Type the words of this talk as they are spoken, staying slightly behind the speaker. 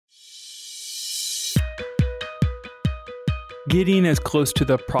getting as close to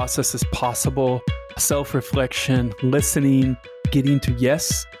the process as possible, self-reflection, listening, getting to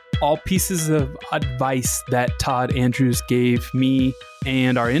yes, all pieces of advice that Todd Andrews gave me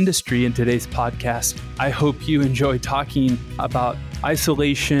and our industry in today's podcast. I hope you enjoy talking about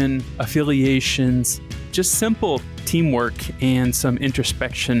isolation, affiliations, just simple teamwork and some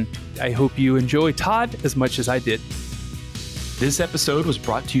introspection. I hope you enjoy Todd as much as I did. This episode was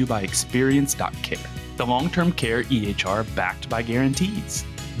brought to you by Experience.care, the long-term care EHR backed by guarantees.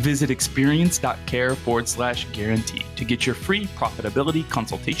 Visit experience.care/guarantee to get your free profitability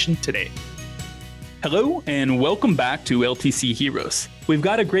consultation today. Hello, and welcome back to LTC Heroes. We've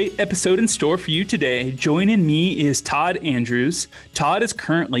got a great episode in store for you today. Joining me is Todd Andrews. Todd is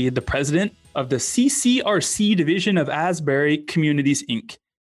currently the president of the CCRC division of Asbury Communities, Inc.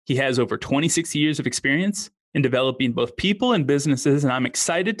 He has over 26 years of experience in developing both people and businesses, and I'm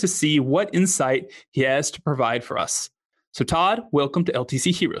excited to see what insight he has to provide for us. So Todd, welcome to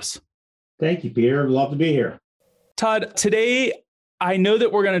LTC Heroes. Thank you, Peter. Love to be here. Todd, today I know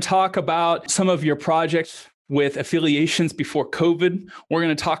that we're going to talk about some of your projects with affiliations before COVID. We're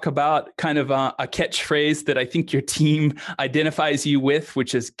going to talk about kind of a catchphrase that I think your team identifies you with,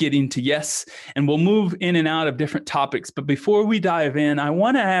 which is getting to yes. And we'll move in and out of different topics. But before we dive in, I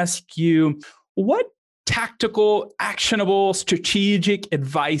want to ask you, what tactical, actionable, strategic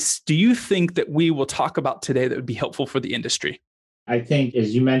advice do you think that we will talk about today that would be helpful for the industry? I think,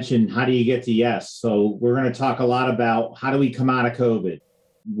 as you mentioned, how do you get to yes? So we're going to talk a lot about how do we come out of COVID?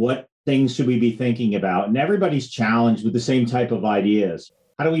 What things should we be thinking about? And everybody's challenged with the same type of ideas.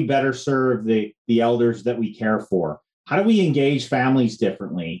 How do we better serve the elders that we care for? How do we engage families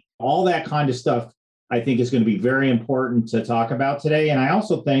differently? All that kind of stuff, I think, is going to be very important to talk about today. And I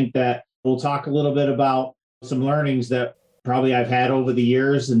also think that we'll talk a little bit about some learnings that probably I've had over the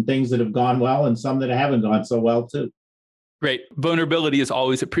years and things that have gone well and some that haven't gone so well too. Great. Vulnerability is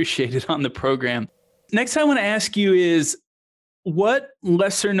always appreciated on the program. Next, I want to ask you is, what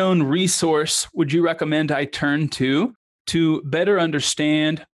lesser known resource would you recommend I turn to better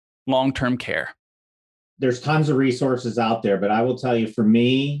understand long-term care? There's tons of resources out there, but I will tell you, for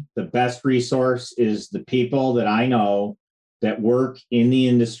me, the best resource is the people that I know that work in the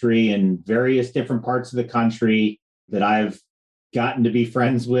industry in various different parts of the country that I've gotten to be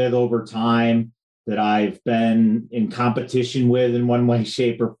friends with over time, that I've been in competition with in one way,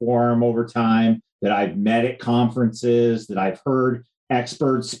 shape, or form over time, that I've met at conferences, that I've heard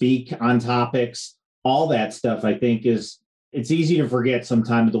experts speak on topics. All that stuff, I think, it's easy to forget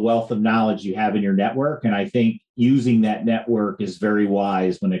sometimes the wealth of knowledge you have in your network. And I think using that network is very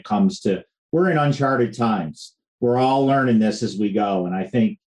wise when it comes to, we're in uncharted times. We're all learning this as we go. And I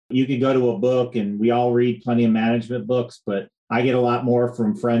think you could go to a book, and we all read plenty of management books, but I get a lot more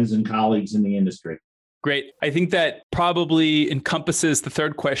from friends and colleagues in the industry. Great. I think that probably encompasses the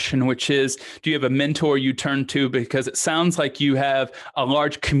third question, which is, do you have a mentor you turn to? Because it sounds like you have a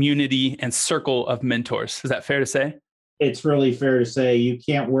large community and circle of mentors. Is that fair to say? It's really fair to say you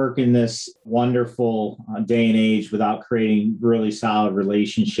can't work in this wonderful day and age without creating really solid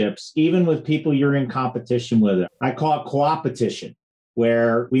relationships, even with people you're in competition with. I call it co-opetition,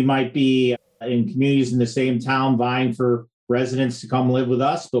 where we might be in communities in the same town vying for residents to come live with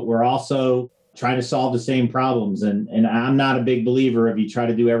us, but we're also trying to solve the same problems. And I'm not a big believer if you try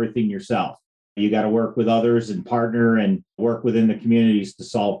to do everything yourself. You got to work with others and partner and work within the communities to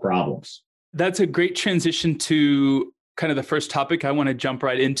solve problems. That's a great transition to kind of the first topic I want to jump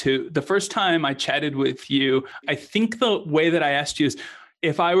right into. The first time I chatted with you, I think the way that I asked you is,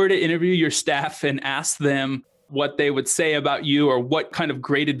 if I were to interview your staff and ask them what they would say about you or what kind of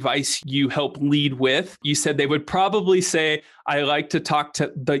great advice you help lead with, you said they would probably say, I like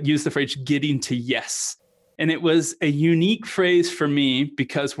to use the phrase getting to yes. And it was a unique phrase for me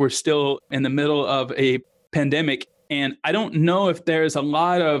because we're still in the middle of a pandemic. And I don't know if there's a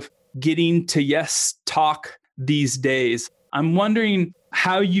lot of getting to yes talk these days. I'm wondering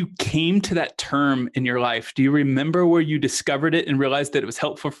how you came to that term in your life. Do you remember where you discovered it and realized that it was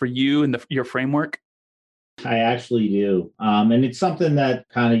helpful for you and your framework? I actually do. And it's something that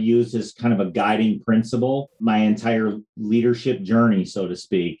kind of uses kind of a guiding principle, my entire leadership journey, so to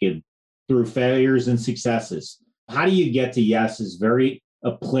speak, through failures and successes. How do you get to yes is very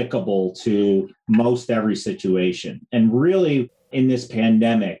applicable to most every situation. And really, in this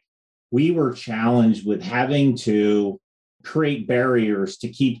pandemic, we were challenged with having to create barriers to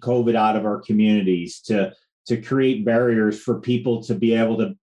keep COVID out of our communities, to create barriers for people to be able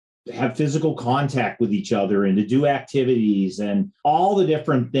to have physical contact with each other and to do activities and all the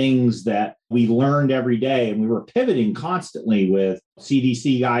different things that we learned every day. And we were pivoting constantly with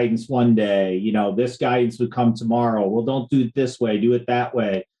CDC guidance one day, this guidance would come tomorrow. Well, don't do it this way, do it that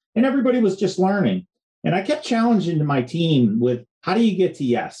way. And everybody was just learning. And I kept challenging my team with, how do you get to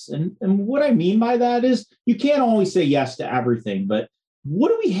yes? And what I mean by that is you can't always say yes to everything, but what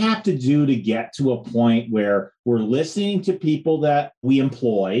do we have to do to get to a point where we're listening to people that we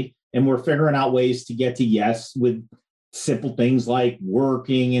employ and we're figuring out ways to get to yes with simple things like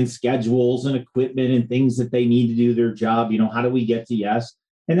working and schedules and equipment and things that they need to do their job? How do we get to yes?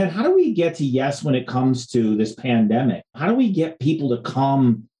 And then how do we get to yes when it comes to this pandemic? How do we get people to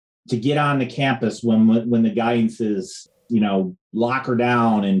come to get on the campus when the guidance is, lock her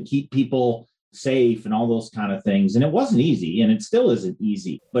down and keep people safe and all those kind of things? And it wasn't easy, and it still isn't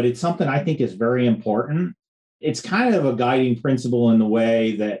easy, but it's something I think is very important. It's kind of a guiding principle in the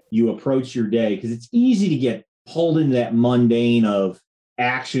way that you approach your day, because it's easy to get pulled into that mundane of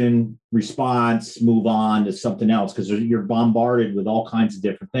action, response, move on to something else, because you're bombarded with all kinds of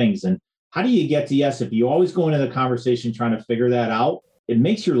different things. And how do you get to yes? If you always go into the conversation trying to figure that out, it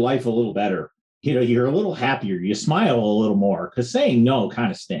makes your life a little better. You're a little happier. You smile a little more, because saying no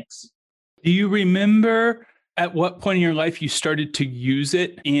kind of stinks. Do you remember at what point in your life you started to use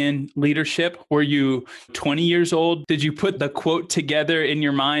it in leadership? Were you 20 years old? Did you put the quote together in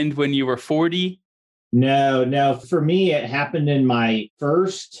your mind when you were 40? No. For me, it happened in my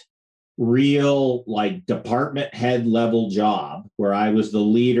first real department head level job, where I was the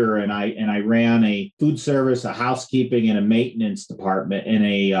leader and I ran a food service, a housekeeping, and a maintenance department in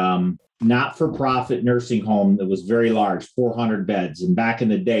a not-for-profit nursing home that was very large, 400 beds. And back in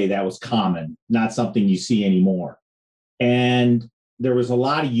the day, that was common, not something you see anymore. And there was a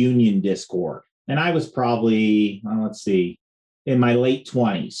lot of union discord. And I was probably, in my late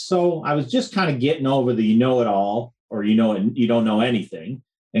 20s. So I was just kind of getting over the you-know-it-all, or you don't know anything,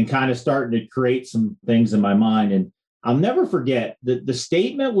 and kind of starting to create some things in my mind. And I'll never forget that the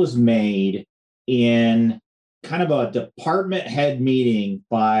statement was made in kind of a department head meeting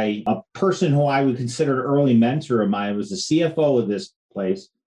by a person who I would consider an early mentor of mine. It was the CFO of this place.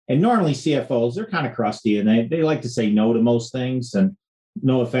 And normally CFOs, they're kind of crusty and they like to say no to most things. And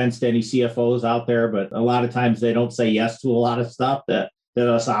no offense to any CFOs out there, but a lot of times they don't say yes to a lot of stuff that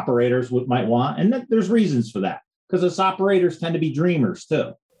us operators might want. And there's reasons for that, because us operators tend to be dreamers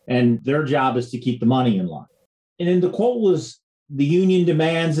too. And their job is to keep the money in line. And then the quote was, the union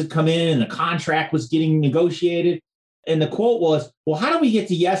demands had come in and the contract was getting negotiated. And the quote was, well, how do we get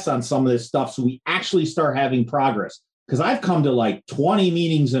to yes on some of this stuff so we actually start having progress? Because I've come to 20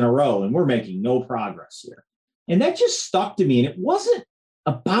 meetings in a row and we're making no progress here. And that just stuck to me. And it wasn't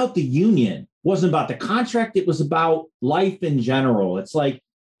about the union, it wasn't about the contract. It was about life in general. It's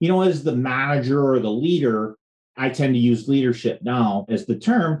as the manager or the leader, I tend to use leadership now as the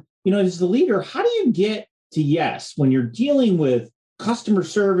term, as the leader, how do you get to yes when you're dealing with customer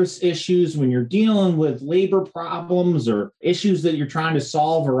service issues, when you're dealing with labor problems or issues that you're trying to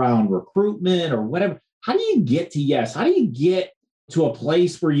solve around recruitment or whatever? How do you get to yes? How do you get to a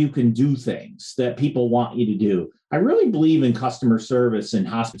place where you can do things that people want you to do? I really believe in customer service and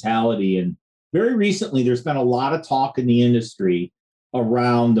hospitality. And very recently, there's been a lot of talk in the industry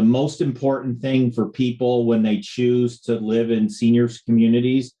around the most important thing for people when they choose to live in seniors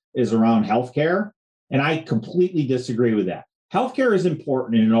communities is around healthcare. And I completely disagree with that. Healthcare is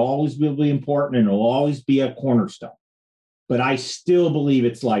important and it'll always will be important and it'll always be a cornerstone. But I still believe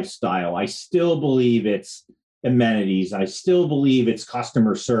it's lifestyle. I still believe it's amenities. I still believe it's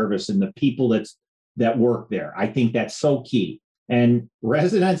customer service and the people that work there. I think that's so key. And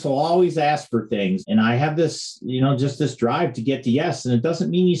residents will always ask for things. And I have this, just this drive to get to yes. And it doesn't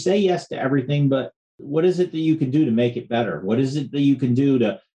mean you say yes to everything, but what is it that you can do to make it better? What is it that you can do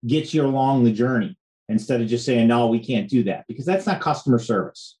to get you along the journey? Instead of just saying, no, we can't do that, because that's not customer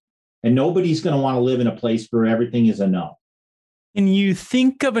service. And nobody's going to want to live in a place where everything is a no. Can you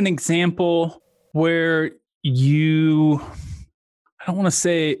think of an example where you, I don't want to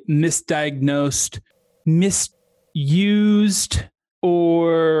say misdiagnosed, misused,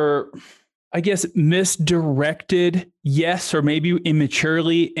 or I guess misdirected yes, or maybe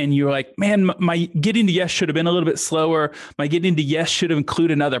immaturely, and you're like, man, my getting to yes should have been a little bit slower. My getting to yes should have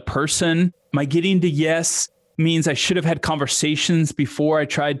included another person. My getting to yes means I should have had conversations before I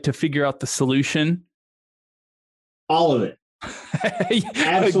tried to figure out the solution. All of it.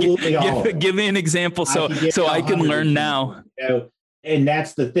 Absolutely all of it. Give me an example so I can learn now. And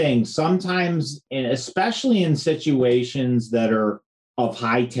that's the thing. Sometimes, and especially in situations that are of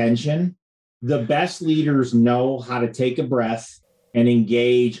high tension, the best leaders know how to take a breath and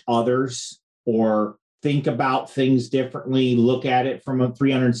engage others or think about things differently, look at it from a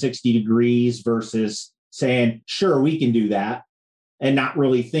 360 degrees versus saying, sure, we can do that, and not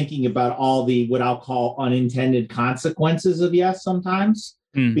really thinking about all the what I'll call unintended consequences of yes sometimes.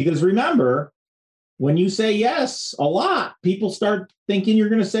 Because remember, when you say yes a lot, people start thinking you're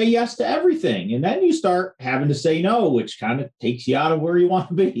going to say yes to everything. And then you start having to say no, which kind of takes you out of where you want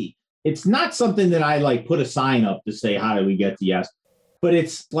to be. It's not something that I like put a sign up to say, how do we get to yes? But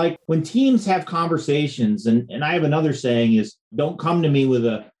it's like when teams have conversations, and I have another saying is, don't come to me with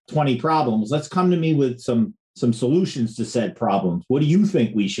 20 problems. Let's come to me with some solutions to said problems. What do you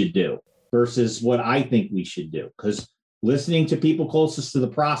think we should do versus what I think we should do? Because listening to people closest to the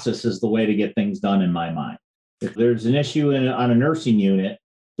process is the way to get things done in my mind. If there's an issue on a nursing unit,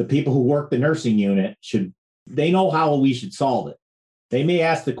 the people who work the nursing unit they know how we should solve it. They may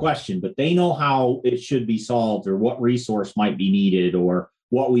ask the question, but they know how it should be solved or what resource might be needed or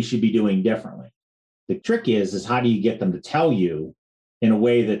what we should be doing differently. The trick is how do you get them to tell you in a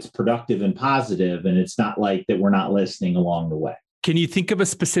way that's productive and positive, and it's not like that we're not listening along the way. Can you think of a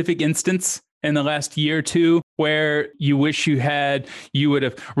specific instance in the last year or two where you wish you would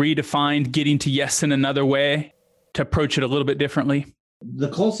have redefined getting to yes in another way to approach it a little bit differently? The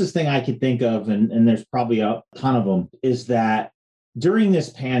closest thing I could think of, and there's probably a ton of them, is that during this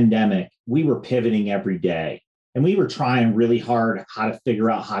pandemic, we were pivoting every day and we were trying really hard how to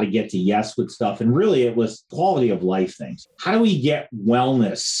figure out how to get to yes with stuff. And really it was quality of life things. How do we get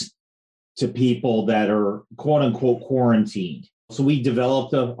wellness to people that are quote unquote quarantined? So we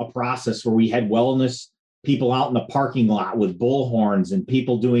developed a process where we had wellness people out in the parking lot with bullhorns and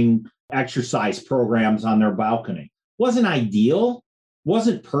people doing exercise programs on their balcony. Wasn't ideal,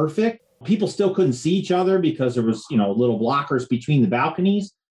 wasn't perfect. People still couldn't see each other because there was, little blockers between the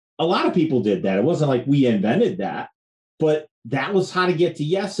balconies. A lot of people did that. It wasn't like we invented that, but that was how to get to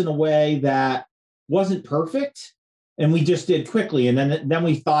yes in a way that wasn't perfect. And we just did quickly. And then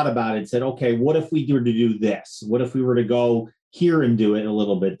we thought about it and said, okay, what if we were to do this? What if we were to go here and do it a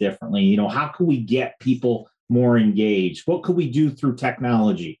little bit differently? How could we get people more engaged? What could we do through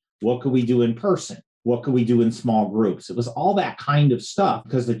technology? What could we do in person? What could we do in small groups? It was all that kind of stuff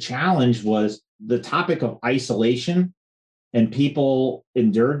because the challenge was the topic of isolation, and people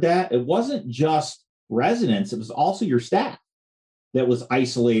endured that. It wasn't just residents. It was also your staff that was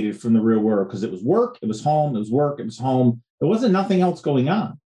isolated from the real world because it was work, it was home, it was work, it was home. There wasn't nothing else going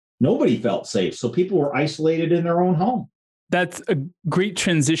on. Nobody felt safe. So people were isolated in their own home. That's a great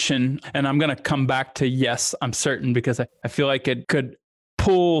transition. And I'm going to come back to yes, I'm certain, because I feel like it could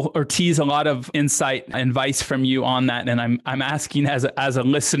pull or tease a lot of insight and advice from you on that. And I'm asking as a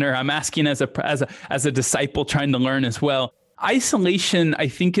listener, I'm asking as a disciple trying to learn as well. Isolation, I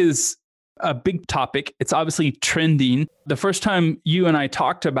think, is a big topic. It's obviously trending. The first time you and I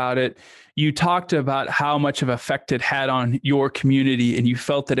talked about it, you talked about how much of an effect it had on your community, and you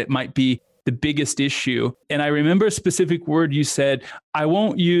felt that it might be the biggest issue. And I remember a specific word you said, I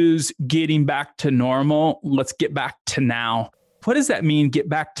won't use getting back to normal. Let's get back to now. What does that mean, get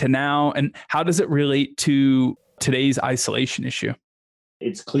back to now? And how does it relate to today's isolation issue?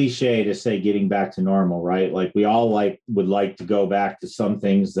 It's cliche to say getting back to normal, right? Like we all would like to go back to some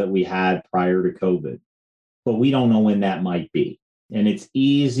things that we had prior to COVID, but we don't know when that might be. And it's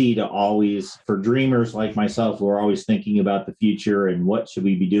easy to always, for dreamers like myself, who are always thinking about the future and what should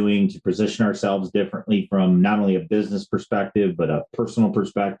we be doing to position ourselves differently from not only a business perspective, but a personal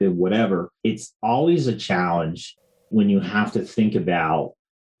perspective, whatever. It's always a challenge when you have to think about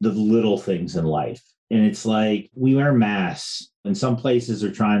the little things in life. And it's like we wear masks, and some places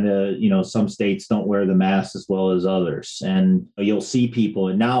are trying to, some states don't wear the masks as well as others. And you'll see people,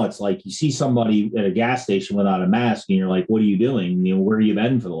 and now it's like you see somebody at a gas station without a mask and you're like, what are you doing? Where have you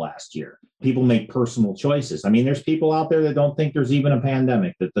been for the last year? People make personal choices. I mean, there's people out there that don't think there's even a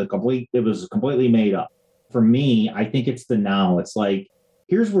pandemic, that it was completely made up. For me, I think it's the now. It's like,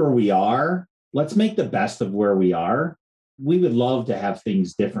 here's where we are. Let's make the best of where we are. We would love to have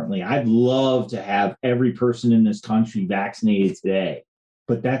things differently. I'd love to have every person in this country vaccinated today,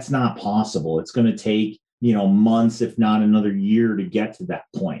 but that's not possible. It's going to take, months, if not another year, to get to that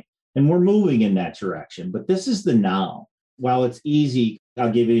point. And we're moving in that direction, but this is the now. While it's easy,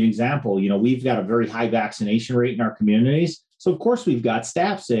 I'll give you an example. We've got a very high vaccination rate in our communities. So of course we've got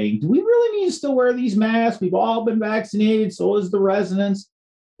staff saying, do we really need to still wear these masks? We've all been vaccinated. So is the residents.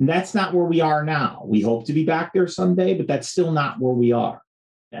 And that's not where we are now. We hope to be back there someday, but that's still not where we are.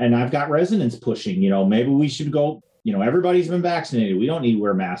 And I've got residents pushing, maybe we should go, everybody's been vaccinated. We don't need to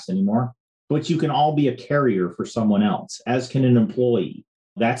wear masks anymore, but you can all be a carrier for someone else, as can an employee.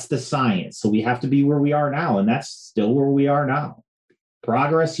 That's the science. So we have to be where we are now. And that's still where we are now.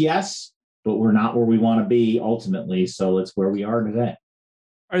 Progress, yes, but we're not where we want to be ultimately. So it's where we are today.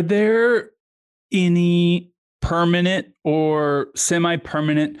 Are there any permanent or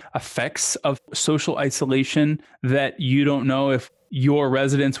semi-permanent effects of social isolation that you don't know if your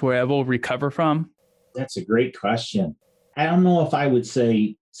residents will ever recover from? That's a great question. I don't know if I would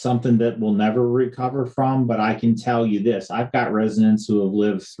say something that we'll never recover from, but I can tell you this. I've got residents who have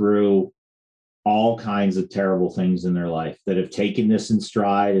lived through all kinds of terrible things in their life that have taken this in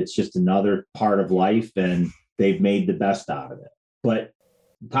stride. It's just another part of life and they've made the best out of it. But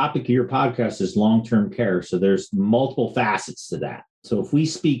the topic of your podcast is long-term care. So there's multiple facets to that. So if we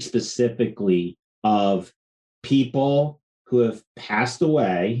speak specifically of people who have passed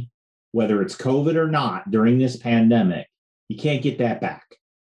away, whether it's COVID or not during this pandemic, you can't get that back.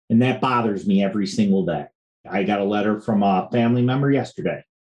 And that bothers me every single day. I got a letter from a family member yesterday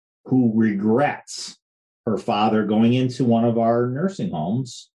who regrets her father going into one of our nursing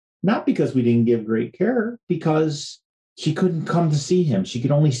homes, not because we didn't give great care, because she couldn't come to see him. She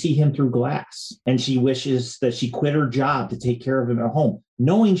could only see him through glass. And she wishes that she quit her job to take care of him at home,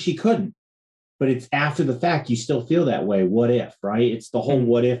 knowing she couldn't. But it's after the fact, you still feel that way. What if, right? It's the whole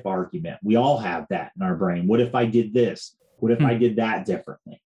what if argument. We all have that in our brain. What if I did this? What if I did that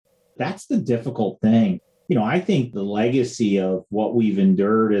differently? That's the difficult thing. I think the legacy of what we've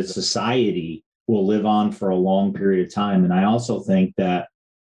endured as society will live on for a long period of time. And I also think that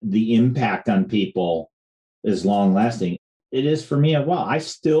the impact on people is long lasting. It is for me as well. I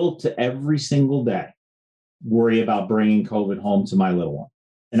still, to every single day, worry about bringing COVID home to my little one.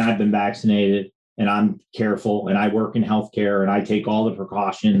 And I've been vaccinated and I'm careful and I work in healthcare and I take all the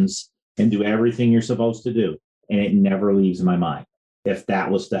precautions and do everything you're supposed to do. And it never leaves my mind if that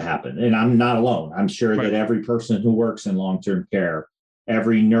was to happen. And I'm not alone. I'm sure that every person who works in long-term care,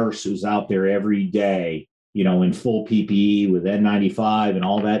 every nurse who's out there every day, in full PPE with N95 and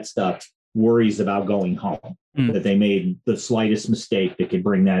all that stuff, worries about going home, that they made the slightest mistake that could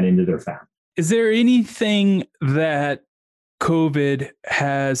bring that into their family. Is there anything that COVID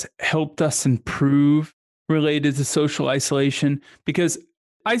has helped us improve related to social isolation? Because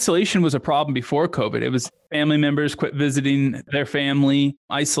isolation was a problem before COVID. It was family members quit visiting their family.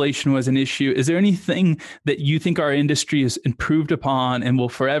 Isolation was an issue. Is there anything that you think our industry has improved upon and will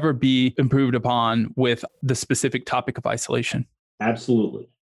forever be improved upon with the specific topic of isolation? Absolutely.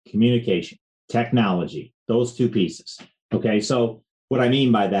 Communication, technology, those two pieces. Okay. So what I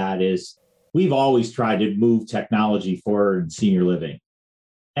mean by that is we've always tried to move technology forward in senior living.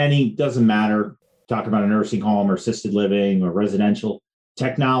 And it doesn't matter, talk about a nursing home or assisted living or residential.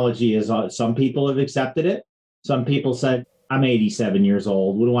 Technology is, some people have accepted it. Some people said, I'm 87 years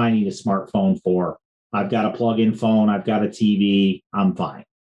old. What do I need a smartphone for? I've got a plug-in phone. I've got a TV. I'm fine.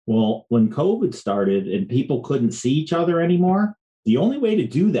 Well, when COVID started and people couldn't see each other anymore, the only way to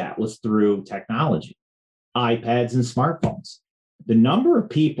do that was through technology, iPads and smartphones. The number of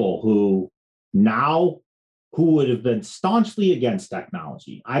people who would have been staunchly against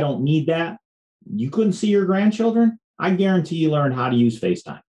technology, I don't need that. You couldn't see your grandchildren? I guarantee you learned how to use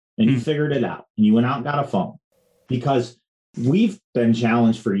FaceTime and you figured it out and you went out and got a phone, because we've been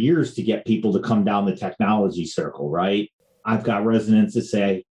challenged for years to get people to come down the technology circle, right? I've got residents that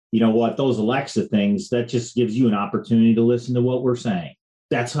say, you know what, those Alexa things, that just gives you an opportunity to listen to what we're saying.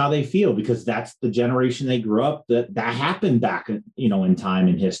 That's how they feel, because that's the generation they grew up, that happened back, in time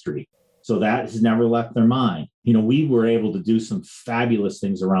in history. So that has never left their mind. We were able to do some fabulous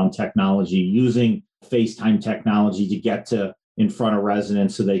things around technology, using FaceTime technology to get to in front of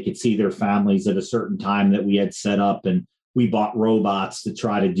residents so they could see their families at a certain time that we had set up. And we bought robots to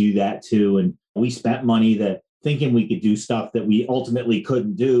try to do that too. And we spent money thinking we could do stuff that we ultimately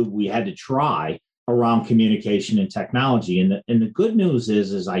couldn't do. We had to try around communication and technology. And the good news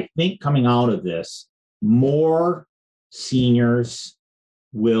is I think coming out of this, more seniors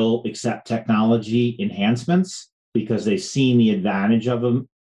will accept technology enhancements because they've seen the advantage of them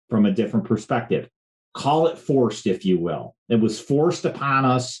from a different perspective. Call it forced, if you will. It was forced upon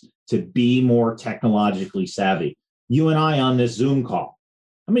us to be more technologically savvy. You and I on this Zoom call.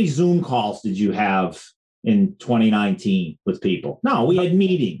 How many Zoom calls did you have in 2019 with people? No, we had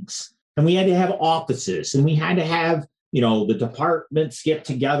meetings and we had to have offices and we had to have, the departments get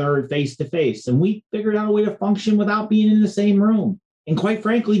together face to face. And we figured out a way to function without being in the same room. And quite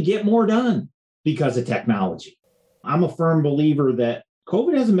frankly, get more done because of technology. I'm a firm believer that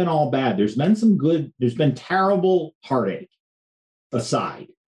COVID hasn't been all bad. There's been terrible heartache aside.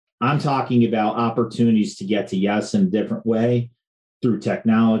 I'm talking about opportunities to get to yes in a different way through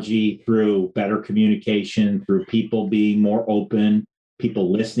technology, through better communication, through people being more open,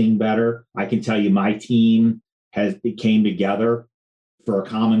 people listening better. I can tell you my team came together for a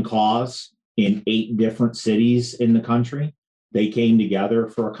common cause in 8 different cities in the country. They came together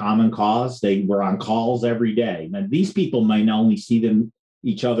for a common cause. They were on calls every day. Now, these people might only see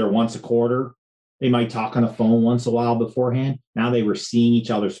each other once a quarter. They might talk on the phone once a while beforehand. Now they were seeing each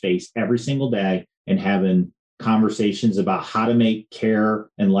other's face every single day and having conversations about how to make care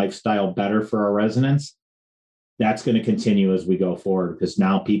and lifestyle better for our residents. That's going to continue as we go forward because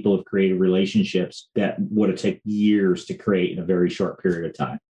now people have created relationships that would have taken years to create in a very short period of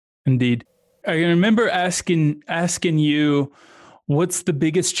time. Indeed. I remember asking you, what's the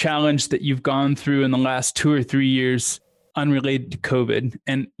biggest challenge that you've gone through in the last 2 or 3 years unrelated to COVID?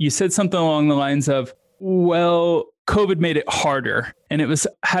 And you said something along the lines of, well, COVID made it harder, and it was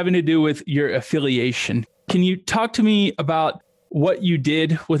having to do with your affiliation. Can you talk to me about what you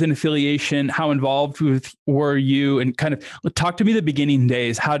did with an affiliation? How involved were you? And kind of talk to me the beginning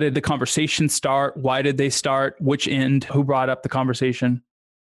days. How did the conversation start? Why did they start? Which end? Who brought up the conversation?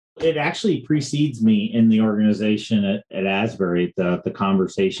 It actually precedes me in the organization at Asbury. The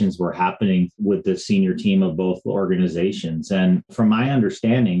conversations were happening with the senior team of both organizations. And from my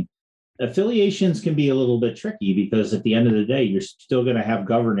understanding, affiliations can be a little bit tricky because at the end of the day, you're still going to have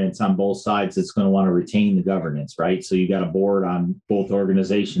governance on both sides that's going to want to retain the governance, right? So you got a board on both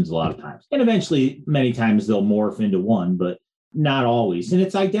organizations a lot of times. And eventually, many times they'll morph into one, but not always. And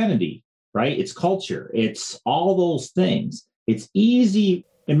it's identity, right? It's culture. It's all those things. It's easy.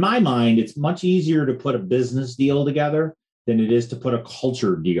 In my mind, it's much easier to put a business deal together than it is to put a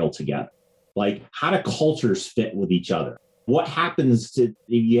culture deal together. Like, how do cultures fit with each other? What happens if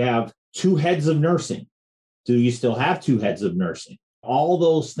you have 2 heads of nursing? Do you still have 2 heads of nursing? All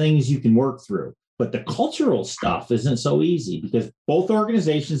those things you can work through. But the cultural stuff isn't so easy because both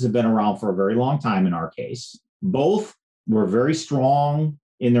organizations have been around for a very long time in our case. Both were very strong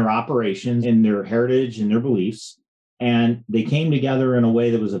in their operations, in their heritage, and their beliefs. And they came together in a way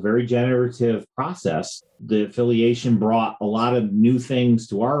that was a very generative process. The affiliation brought a lot of new things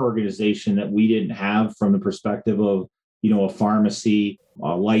to our organization that we didn't have from the perspective of, a pharmacy,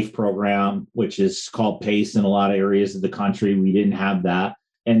 a life program, which is called PACE in a lot of areas of the country. We didn't have that.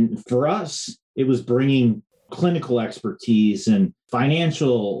 And for us, it was bringing clinical expertise and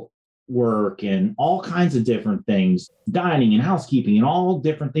financial work and all kinds of different things, dining and housekeeping and all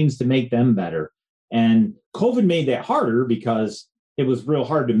different things to make them better. And COVID made that harder because it was real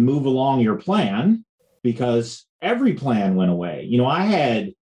hard to move along your plan because every plan went away.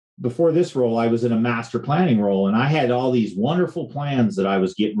 Before this role, I was in a master planning role, and I had all these wonderful plans that I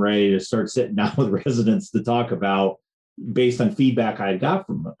was getting ready to start sitting down with residents to talk about based on feedback I had got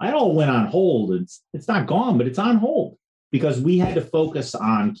from them. It all went on hold. It's not gone, but it's on hold because we had to focus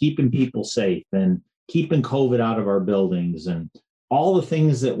on keeping people safe and keeping COVID out of our buildings and all the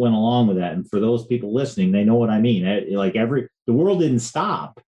things that went along with that. And for those people listening, they know what I mean. The world didn't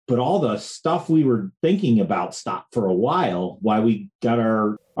stop, but all the stuff we were thinking about stopped for a while we got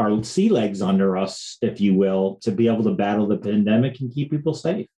our sea legs under us, if you will, to be able to battle the pandemic and keep people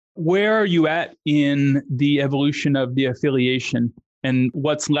safe. Where are you at in the evolution of the affiliation and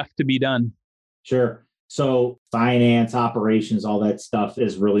what's left to be done? Sure. So finance, operations, all that stuff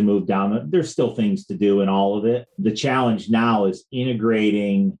has really moved down. There's still things to do in all of it. The challenge now is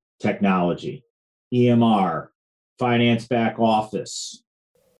integrating technology, EMR, finance back office,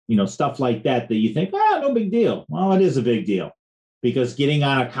 stuff like that you think, no big deal. Well, it is a big deal because getting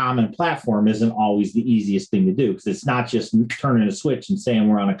on a common platform isn't always the easiest thing to do because it's not just turning a switch and saying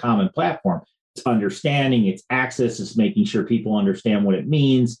we're on a common platform. It's understanding, it's access, it's making sure people understand what it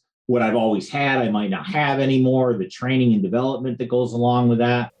means. What I've always had, I might not have anymore, the training and development that goes along with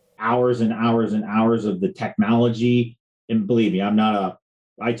that, hours and hours and hours of the technology. And believe me,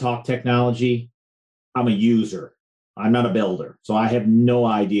 I talk technology, I'm a user. I'm not a builder. So I have no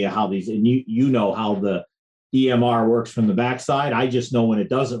idea how these, and you know how the EMR works from the backside. I just know when it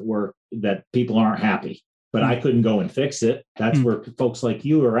doesn't work that people aren't happy, but I couldn't go and fix it. That's where folks like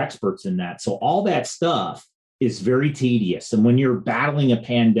you are experts in that. So all that stuff is very tedious. And when you're battling a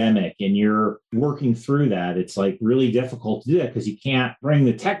pandemic and you're working through that, it's like really difficult to do that because you can't bring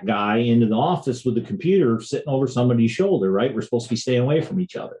the tech guy into the office with the computer sitting over somebody's shoulder, right? We're supposed to be staying away from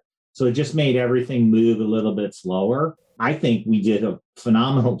each other. So it just made everything move a little bit slower. I think we did a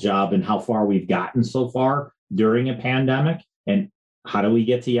phenomenal job in how far we've gotten so far during a pandemic. And how do we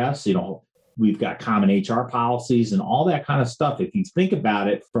get to yes? We've got common HR policies and all that kind of stuff. If you think about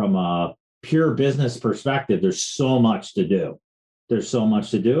it from a pure business perspective, there's so much to do.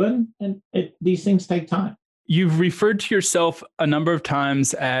 And these things take time. You've referred to yourself a number of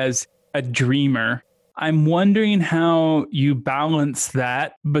times as a dreamer. I'm wondering how you balance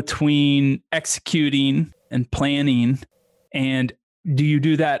that between executing and planning and Do you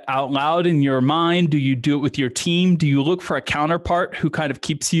do that out loud in your mind? Do you do it with your team? Do you look for a counterpart who kind of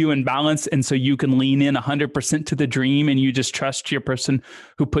keeps you in balance and so you can lean in 100% to the dream and you just trust your person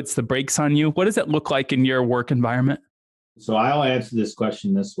who puts the brakes on you? What does it look like in your work environment? So I'll answer this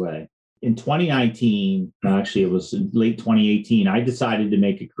question this way. In 2019, actually it was late 2018, I decided to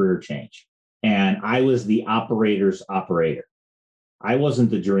make a career change. And I was the operator's operator. I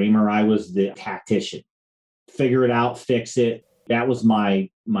wasn't the dreamer. I was the tactician. Figure it out, fix it. That was my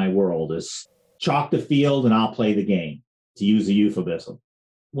world, is chalk the field and I'll play the game, to use a euphemism.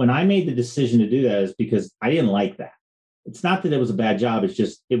 When I made the decision to do that is because I didn't like that. It's not that it was a bad job. It's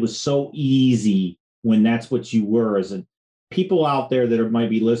just, it was so easy when that's what you were. As a people out there that might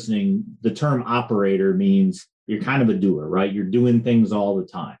be listening, the term operator means you're kind of a doer, right? You're doing things all the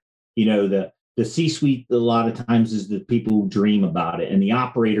time. You know, the C-suite a lot of times is the people who dream about it, and the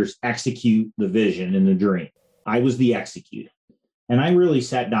operators execute the vision and the dream. I was the executor. And I really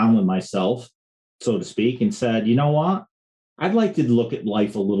sat down with myself, so to speak, and said, you know what? I'd like to look at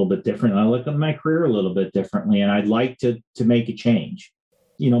life a little bit differently. I look at my career a little bit differently, and I'd like to make a change.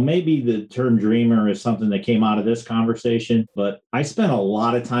 You know, maybe the term dreamer is something that came out of this conversation, but I spend a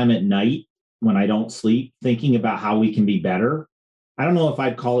lot of time at night when I don't sleep thinking about how we can be better. I don't know if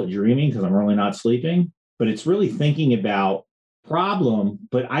I'd call it dreaming because I'm really not sleeping, but it's really thinking about problem,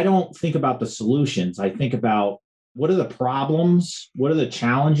 but I don't think about the solutions. I think about what are the problems, what are the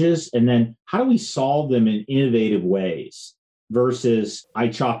challenges, and then how do we solve them in innovative ways versus I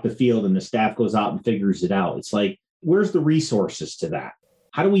chalk the field and the staff goes out and figures it out. It's like, where's the resources to that?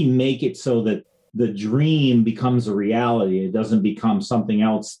 How do we make it so that the dream becomes a reality? It doesn't become something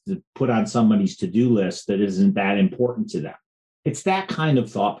else to put on somebody's to-do list that isn't that important to them. It's that kind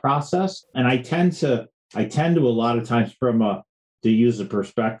of thought process. And I tend to a lot of times to use a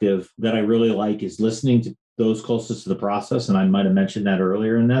perspective that I really like is listening to those closest to the process. And I might have mentioned that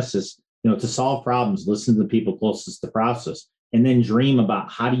earlier in this is, to solve problems, listen to the people closest to the process, and then dream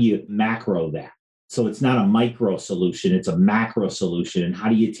about how do you macro that. So it's not a micro solution, it's a macro solution. And how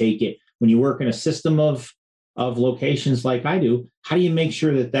do you take it when you work in a system of locations like I do? How do you make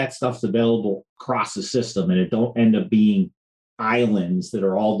sure that stuff's available across the system and it don't end up being islands that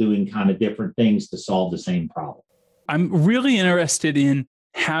are all doing kind of different things to solve the same problem? I'm really interested in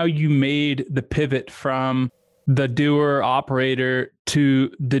how you made the pivot from the doer operator to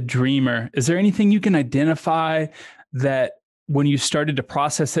the dreamer. Is there anything you can identify that when you started to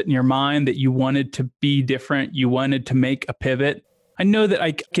process it in your mind that you wanted to be different, you wanted to make a pivot? I know that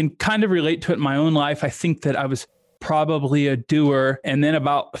I can kind of relate to it in my own life. I think that I was probably a doer. And then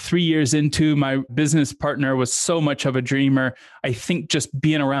about 3 years into, my business partner was so much of a dreamer. I think just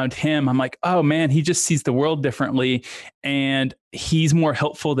being around him, I'm like, oh man, he just sees the world differently. And he's more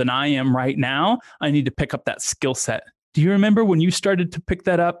helpful than I am right now. I need to pick up that skill set. Do you remember when you started to pick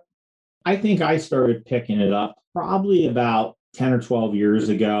that up? I think I started picking it up probably about 10 or 12 years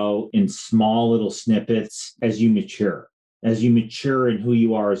ago in small little snippets as you mature. As you mature in who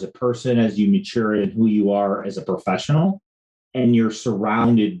you are as a person, as you mature in who you are as a professional, and you're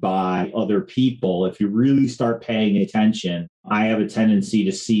surrounded by other people, if you really start paying attention, I have a tendency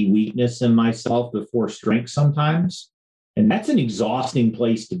to see weakness in myself before strength sometimes. And that's an exhausting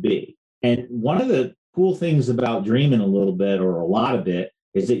place to be. And one of the cool things about dreaming a little bit or a lot of it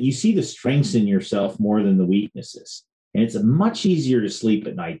is that you see the strengths in yourself more than the weaknesses. And it's much easier to sleep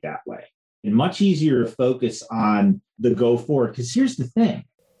at night that way. And much easier to focus on the go forward. Because here's the thing,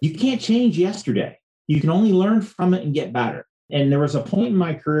 you can't change yesterday. You can only learn from it and get better. And there was a point in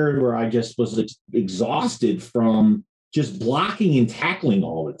my career where I just was exhausted from just blocking and tackling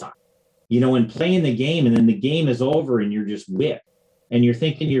all the time, and playing the game. And then the game is over and you're just whipped. And you're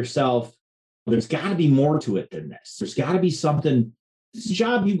thinking to yourself, there's got to be more to it than this. There's got to be something. This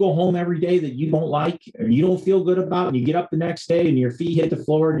job you go home every day that you don't like or you don't feel good about. And you get up the next day and your feet hit the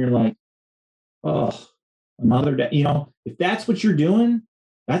floor and you're like, oh, another day. If that's what you're doing,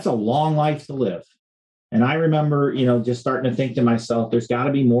 that's a long life to live. And I remember, just starting to think to myself, there's got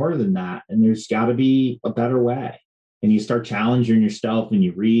to be more than that. And there's got to be a better way. And you start challenging yourself and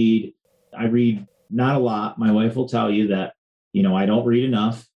you read. I read not a lot. My wife will tell you that, I don't read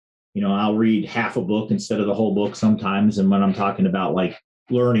enough. I'll read half a book instead of the whole book sometimes. And when I'm talking about like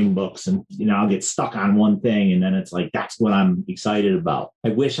learning books and, I'll get stuck on one thing and then it's like, that's what I'm excited about. I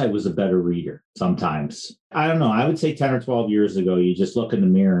wish I was a better reader sometimes. I don't know. I would say 10 or 12 years ago, you just look in the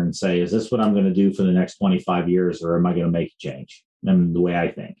mirror and say, is this what I'm going to do for the next 25 years or am I going to make a change? And the way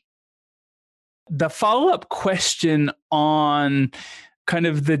I think. The follow-up question on kind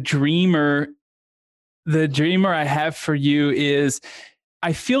of the dreamer I have for you is,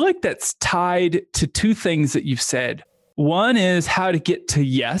 I feel like that's tied to two things that you've said. One is how to get to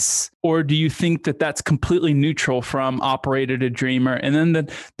yes, or do you think that that's completely neutral from operator to dreamer? And then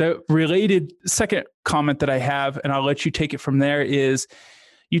the related second comment that I have, and I'll let you take it from there, is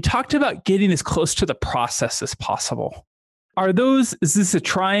you talked about getting as close to the process as possible. Is this a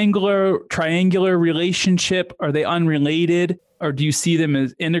triangular relationship? Are they unrelated? Or do you see them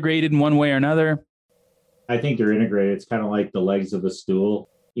as integrated in one way or another? I think they're integrated. It's kind of like the legs of a stool.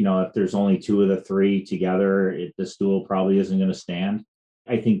 If there's only two of the three together, the stool probably isn't going to stand.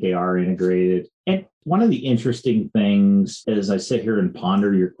 I think they are integrated. And one of the interesting things as I sit here and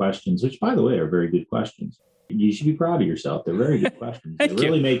ponder your questions, which by the way are very good questions, you should be proud of yourself. They're very good questions. They're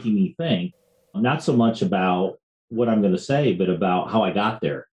really making me think, not so much about what I'm going to say, but about how I got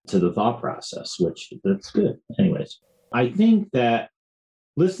there to the thought process, which that's good. Anyways, I think that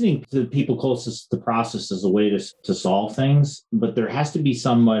listening to the people closest to the process is a way to solve things, but there has to be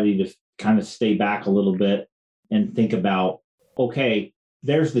somebody to kind of stay back a little bit and think about, okay,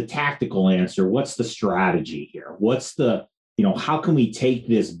 there's the tactical answer. What's the strategy here? What's the, how can we take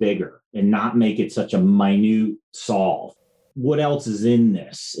this bigger and not make it such a minute solve? What else is in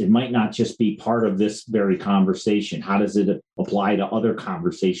this? It might not just be part of this very conversation. How does it apply to other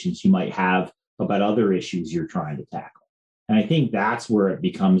conversations you might have about other issues you're trying to tackle? And I think that's where it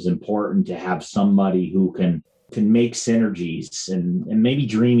becomes important to have somebody who can make synergies, and maybe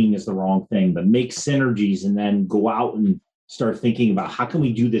dreaming is the wrong thing, but make synergies and then go out and start thinking about how can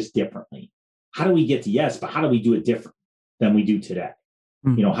we do this differently? How do we get to yes, but how do we do it different than we do today?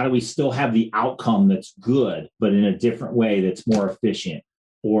 Mm-hmm. How do we still have the outcome that's good, but in a different way that's more efficient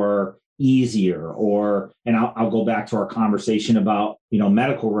or easier? And I'll go back to our conversation about,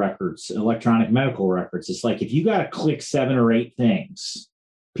 medical records, electronic medical records. It's like, if you got to click 7 or 8 things,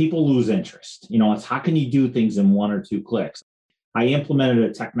 people lose interest. It's how can you do things in 1 or 2 clicks? I implemented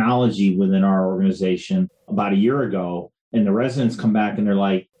a technology within our organization about a year ago, and the residents come back and they're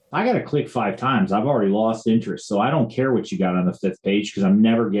like, I got to click 5 times. I've already lost interest. So I don't care what you got on the 5th page because I'm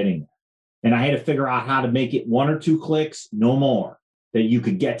never getting there. And I had to figure out how to make it 1 or 2 clicks, no more, that you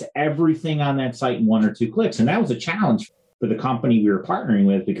could get to everything on that site in 1 or 2 clicks. And that was a challenge for the company we were partnering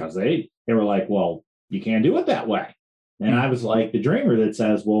with, because they were like, well, you can't do it that way. And I was like the dreamer that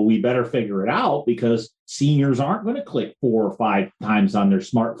says, well, we better figure it out, because seniors aren't going to click 4 or 5 times on their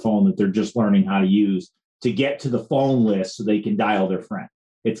smartphone that they're just learning how to use to get to the phone list so they can dial their friend.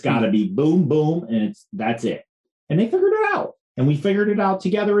 It's got to be boom, boom, and that's it. And they figured it out. And we figured it out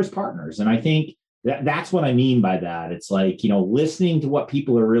together as partners. And I think that's what I mean by that. It's like, listening to what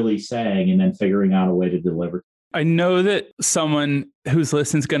people are really saying and then figuring out a way to deliver. I know that someone who's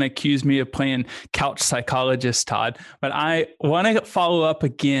listening is going to accuse me of playing couch psychologist, Todd, but I want to follow up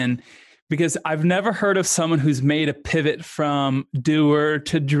again, because I've never heard of someone who's made a pivot from doer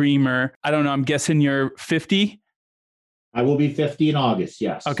to dreamer. I don't know. I'm guessing you're 50. I will be 50 in August.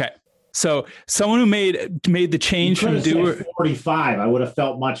 Yes. Okay. So someone who made the change from doer. 45. I would have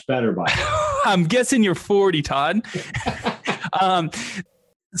felt much better by it. I'm guessing you're 40, Todd.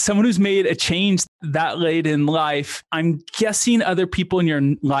 Someone who's made a change that late in life, I'm guessing other people in your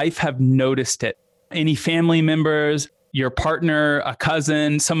life have noticed it. Any family members, your partner, a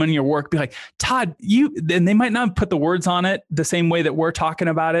cousin, someone in your work, be like, Todd, and they might not put the words on it the same way that we're talking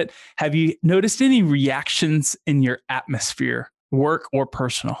about it. Have you noticed any reactions in your atmosphere, work or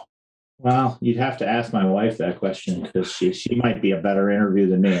personal? Well, you'd have to ask my wife that question, because she might be a better interview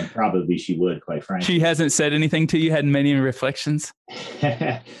than me, and probably she would, quite frankly. She hasn't said anything to you, hadn't made any reflections?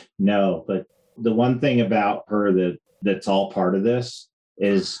 No, but the one thing about her that's all part of this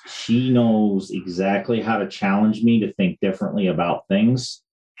is she knows exactly how to challenge me to think differently about things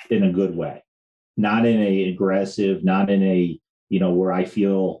in a good way, not in a aggressive, not in a, where I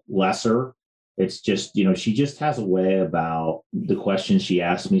feel lesser. It's just, she just has a way about the questions she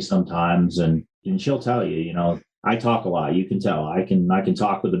asks me sometimes, and she'll tell you, I talk a lot. You can tell I can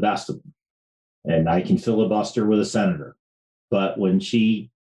talk with the best of them, and I can filibuster with a senator. But when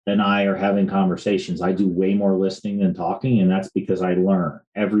she and I are having conversations, I do way more listening than talking. And that's because I learn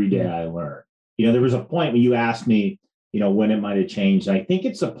every day. I learn, there was a point when you asked me, when it might have changed. I think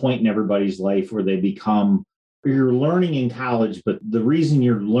it's a point in everybody's life where you're learning in college, but the reason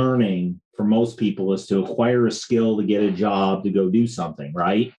you're learning for most people is to acquire a skill, to get a job, to go do something,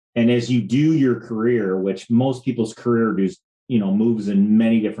 right? And as you do your career, which most people's career moves in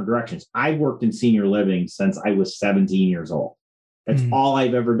many different directions. I've worked in senior living since I was 17 years old. That's all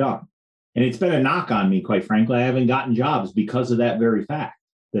I've ever done. And it's been a knock on me, quite frankly. I haven't gotten jobs because of that very fact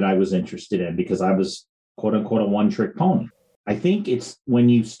that I was interested in, because I was, quote unquote, a one-trick pony. I think it's when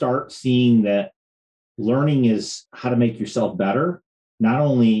you start seeing that learning is how to make yourself better, not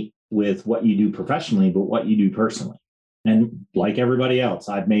only with what you do professionally, but what you do personally. And like everybody else,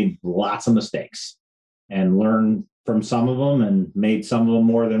 I've made lots of mistakes and learned from some of them and made some of them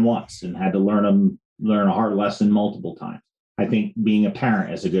more than once and had to learn a hard lesson multiple times. I think being a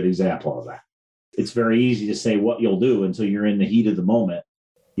parent is a good example of that. It's very easy to say what you'll do until you're in the heat of the moment.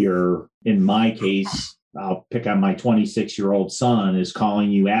 In my case, I'll pick on my 26-year-old son is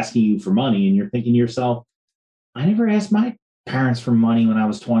calling you, asking you for money. And you're thinking to yourself, I never asked my parents for money when I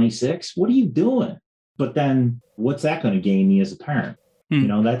was 26. What are you doing? But then what's that going to gain me as a parent?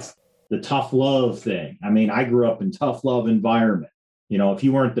 That's the tough love thing. I mean, I grew up in tough love environment. If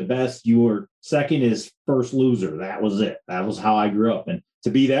you weren't the best, you were second is first loser. That was it. That was how I grew up. And to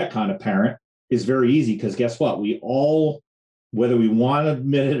be that kind of parent is very easy because guess what? We all, whether we want to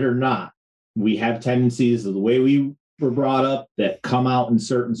admit it or not, we have tendencies of the way we were brought up that come out in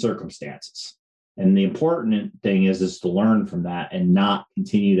certain circumstances. And the important thing is to learn from that and not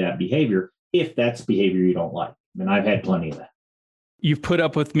continue that behavior if that's behavior you don't like. And I've had plenty of that. You've put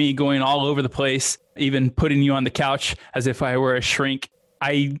up with me going all over the place, even putting you on the couch as if I were a shrink.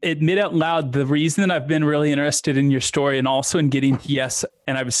 I admit out loud, the reason that I've been really interested in your story and also in getting to Yes,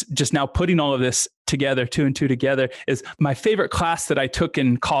 and I was just now putting all of this together, two and two together, is my favorite class that I took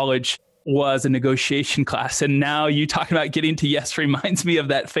in college was a negotiation class. And now you talking about getting to Yes reminds me of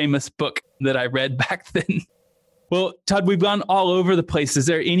that famous book that I read back then. Well, Todd, we've gone all over the place. Is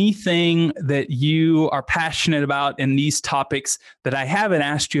there anything that you are passionate about in these topics that I haven't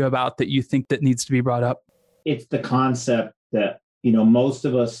asked you about that you think that needs to be brought up? It's the concept that, most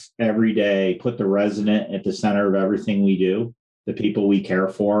of us every day put the resident at the center of everything we do, the people we care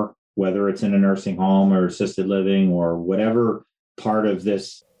for, whether it's in a nursing home or assisted living or whatever part of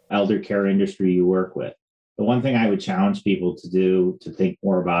this elder care industry you work with. The one thing I would challenge people to do, to think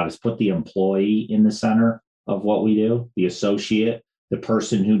more about, is put the employee in the center of what we do, the associate, the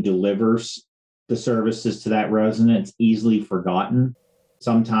person who delivers the services to that resident. It's easily forgotten.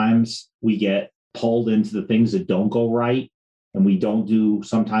 Sometimes we get pulled into the things that don't go right, and we don't do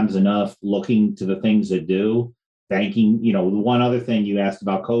sometimes enough looking to the things that do. Thanking, the one other thing you asked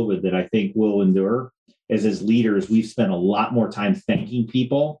about COVID that I think will endure is, as leaders, we've spent a lot more time thanking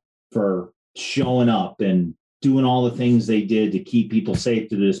people for showing up and doing all the things they did to keep people safe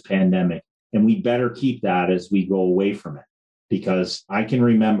through this pandemic. And we better keep that as we go away from it, because I can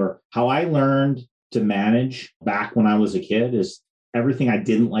remember how I learned to manage back when I was a kid is everything I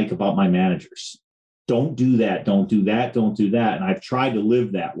didn't like about my managers. Don't do that. Don't do that. Don't do that. And I've tried to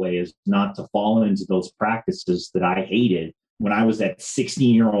live that way, is not to fall into those practices that I hated when I was that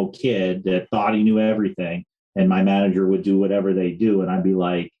 16-year-old kid that thought he knew everything, and my manager would do whatever they do. And I'd be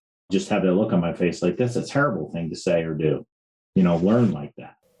like, just have that look on my face like, that's a terrible thing to say or do. Learn like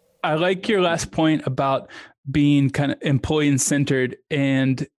that. I like your last point about being kind of employee-centered.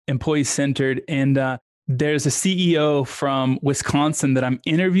 And there's a CEO from Wisconsin that I'm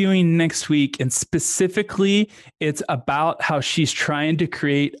interviewing next week. And specifically, it's about how she's trying to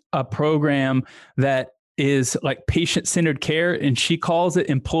create a program that is like patient-centered care. And she calls it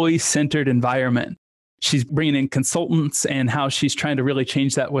employee-centered environment. She's bringing in consultants and how she's trying to really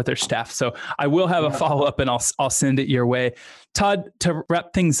change that with her staff. So I will have a follow-up and I'll send it your way. Todd, to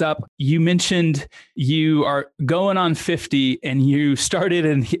wrap things up, you mentioned you are going on 50 and you started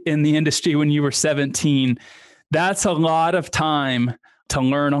in the industry when you were 17. That's a lot of time to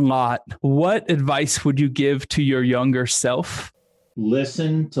learn a lot. What advice would you give to your younger self?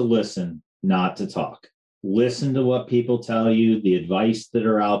 Listen, not to talk. Listen to what people tell you, the advice that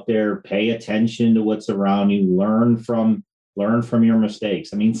are out there, pay attention to what's around you, learn from your mistakes.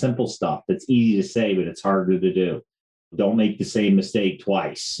 I mean, simple stuff that's easy to say, but it's harder to do. Don't make the same mistake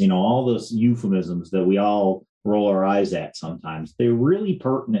twice. All those euphemisms that we all roll our eyes at sometimes, they're really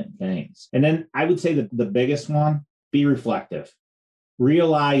pertinent things. And then I would say that the biggest one, be reflective.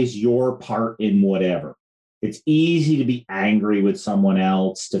 Realize your part in whatever. It's easy to be angry with someone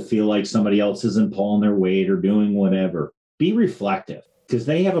else, to feel like somebody else isn't pulling their weight or doing whatever. Be reflective, because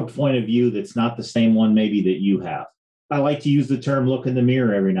they have a point of view that's not the same one maybe that you have. I like to use the term look in the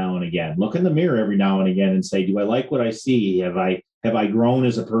mirror every now and again. Look in the mirror every now and again and say, do I like what I see? Have I grown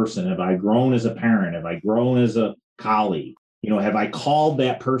as a person? Have I grown as a parent? Have I grown as a colleague? Have I called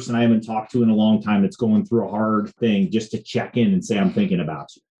that person I haven't talked to in a long time that's going through a hard thing just to check in and say, I'm thinking about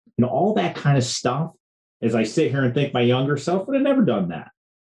you? All that kind of stuff. As I sit here and think, my younger self would have never done that.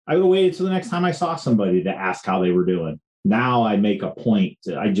 I would have waited till the next time I saw somebody to ask how they were doing. Now I make a point.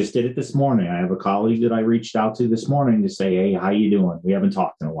 I just did it this morning. I have a colleague that I reached out to this morning to say, hey, how you doing? We haven't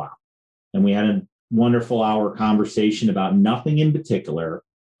talked in a while. And we had a wonderful hour conversation about nothing in particular,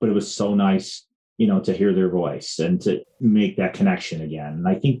 but it was so nice, to hear their voice and to make that connection again. And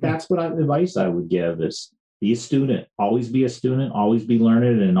I think that's what advice I would give is be a student, always be a student, always be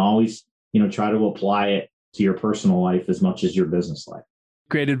learning, and always, try to apply it to your personal life as much as your business life.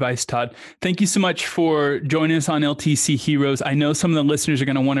 Great advice, Todd. Thank you so much for joining us on LTC Heroes. I know some of the listeners are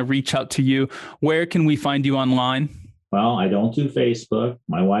going to want to reach out to you. Where can we find you online? Well, I don't do Facebook.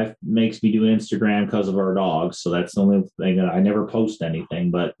 My wife makes me do Instagram because of our dogs. So that's the only thing that I never post anything.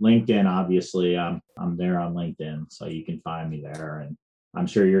 But LinkedIn, obviously, I'm there on LinkedIn. So you can find me there. And I'm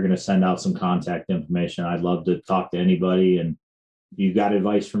sure you're going to send out some contact information. I'd love to talk to anybody. And if you've got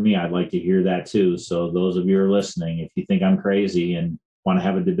advice for me, I'd like to hear that too. So those of you who are listening, if you think I'm crazy and want to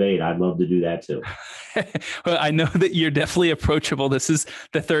have a debate, I'd love to do that too. Well, I know that you're definitely approachable. This is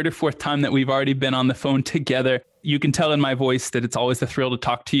the third or fourth time that we've already been on the phone together. You can tell in my voice that it's always a thrill to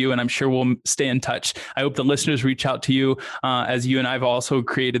talk to you, and I'm sure we'll stay in touch. I hope the listeners reach out to you as you and I have also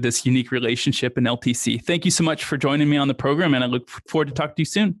created this unique relationship in LTC. Thank you so much for joining me on the program, and I look forward to talking to you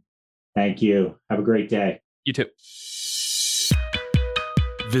soon. Thank you. Have a great day. You too.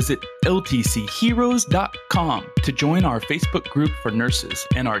 Visit ltcheroes.com to join our Facebook group for nurses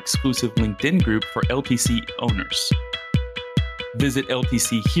and our exclusive LinkedIn group for LTC owners. Visit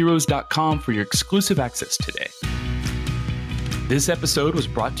ltcheroes.com for your exclusive access today. This episode was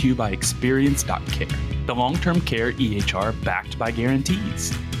brought to you by Experience.care, the long-term care EHR backed by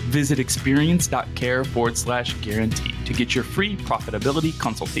guarantees. Visit experience.care/guarantee to get your free profitability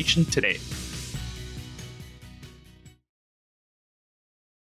consultation today.